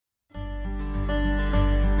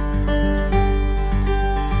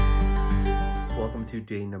to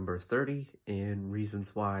day number 30 in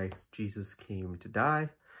reasons why Jesus came to die,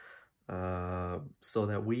 so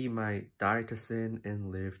that we might die to sin and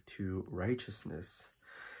live to righteousness.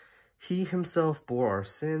 He himself bore our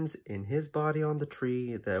sins in his body on the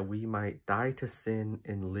tree, that we might die to sin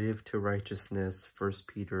and live to righteousness. 1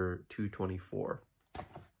 Peter 2:24.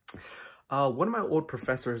 One of my old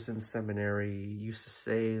professors in seminary used to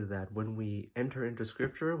say that when we enter into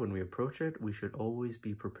scripture, when we approach it, we should always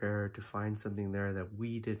be prepared to find something there that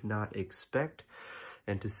we did not expect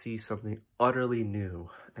and to see something utterly new.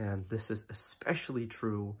 And this is especially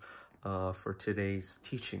true for today's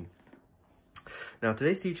teaching. Now,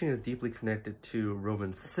 today's teaching is deeply connected to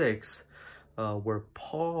Romans 6, where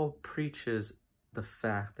Paul preaches the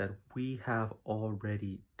fact that we have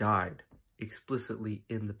already died, explicitly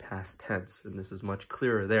in the past tense, and this is much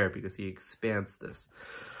clearer there because he expands this.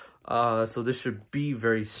 So this should be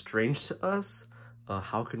very strange to us.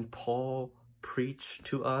 How can Paul preach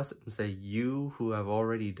to us and say, you who have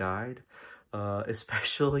already died,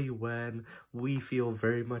 especially when we feel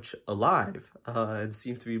very much alive and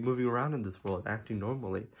seem to be moving around in this world, acting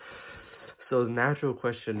normally? So the natural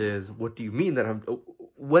question is, what do you mean that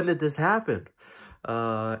when did this happen?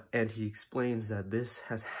 And he explains that this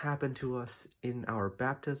has happened to us in our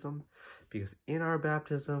baptism, because in our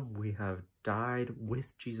baptism we have died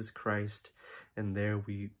with Jesus Christ, and there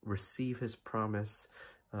we receive his promise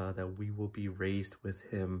that we will be raised with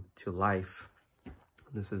him to life.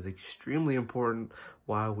 This is extremely important,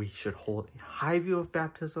 why we should hold a high view of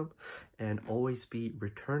baptism and always be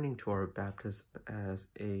returning to our baptism as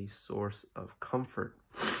a source of comfort.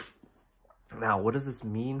 Now, what does this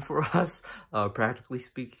mean for us? Practically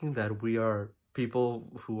speaking, that we are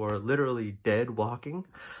people who are literally dead walking.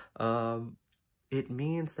 It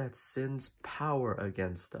means that sin's power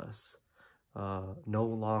against us no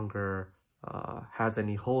longer has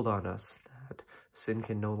any hold on us, that sin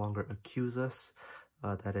can no longer accuse us,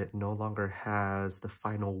 that it no longer has the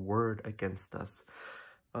final word against us.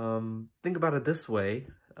 Think about it this way.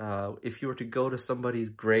 If you were to go to somebody's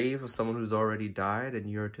grave of someone who's already died, and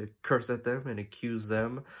you were to curse at them and accuse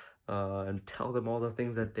them and tell them all the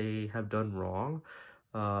things that they have done wrong,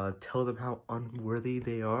 tell them how unworthy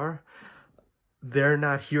they are, they're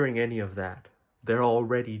not hearing any of that. They're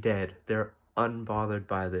already dead. They're unbothered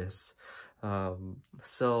by this.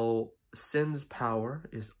 So sin's power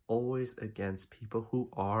is always against people who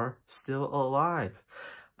are still alive.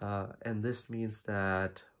 And this means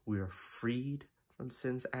that we are freed from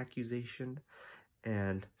sin's accusation,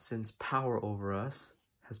 and sin's power over us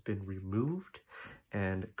has been removed,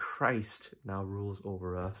 and Christ now rules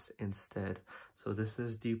over us instead. So this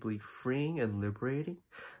is deeply freeing and liberating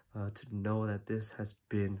to know that this has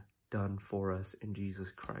been done for us in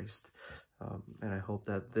Jesus Christ. And I hope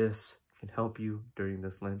that this can help you during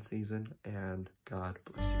this Lent season, and God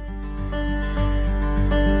bless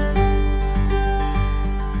you.